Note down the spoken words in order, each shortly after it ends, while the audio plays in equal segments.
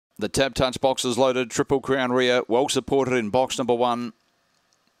The Tab Touch box is loaded. Triple Crown rear, well supported in box number 1.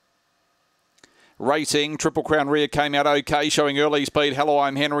 Racing, Triple Crown rear came out okay, showing early speed. Hello,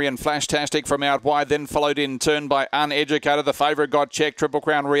 I'm Henry and Flashtastic from out wide, then followed in turn by Uneducated. The favourite got checked, Triple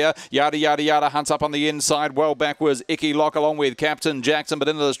Crown rear. Yada, yada, yada, hunts up on the inside. Well back was Icky Lock along with Captain Jackson, but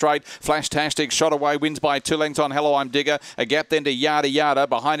into the straight. Flashtastic shot away, wins by 2 lengths on Hello, I'm Digger. A gap then to Yada, yada.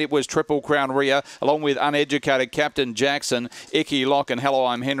 Behind it was Triple Crown rear, along with Uneducated, Captain Jackson, Icky Lock and Hello,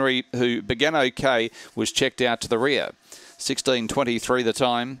 I'm Henry, who began okay, was checked out to the rear. 16.23 the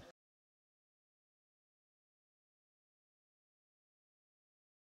time.